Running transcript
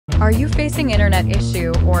Are you facing internet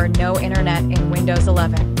issue or no internet in Windows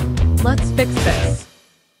 11? Let's fix this.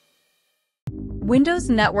 Windows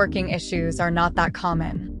networking issues are not that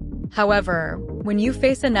common. However, when you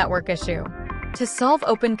face a network issue, to solve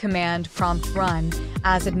Open Command Prompt Run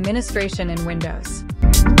as administration in Windows.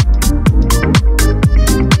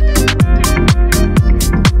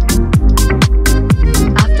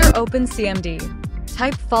 After Open CMD,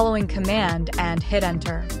 type following command and hit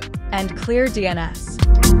enter, and clear DNS.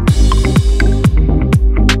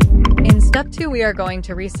 In step 2, we are going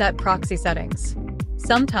to reset proxy settings.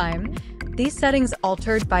 Sometime, these settings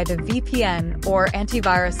altered by the VPN or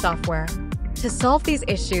antivirus software. To solve these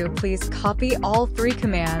issues, please copy all 3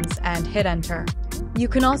 commands and hit enter. You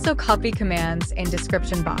can also copy commands in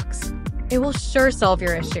description box. It will sure solve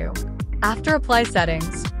your issue. After apply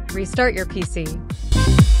settings, restart your PC.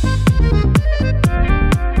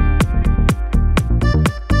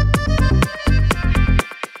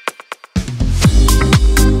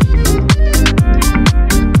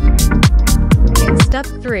 In step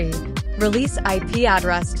 3, release IP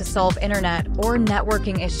address to solve internet or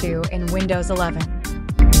networking issue in Windows 11.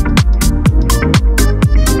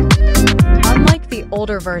 Unlike the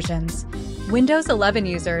older versions, Windows 11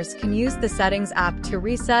 users can use the Settings app to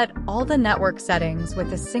reset all the network settings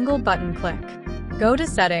with a single button click. Go to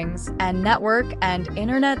Settings and Network and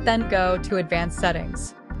Internet, then go to Advanced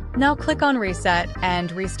Settings. Now click on Reset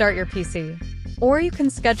and restart your PC, or you can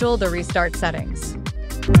schedule the restart settings.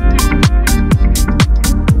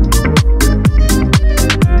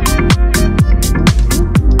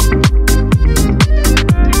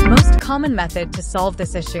 Common method to solve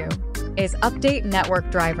this issue is update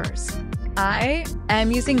network drivers. I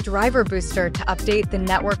am using Driver Booster to update the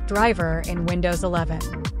network driver in Windows 11.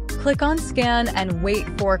 Click on Scan and wait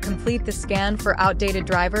for complete the scan for outdated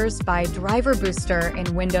drivers by Driver Booster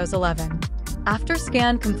in Windows 11. After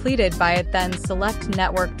scan completed by it, then select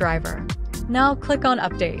Network Driver. Now click on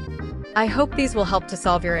Update. I hope these will help to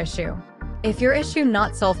solve your issue. If your issue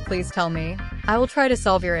not solved, please tell me. I will try to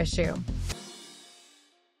solve your issue.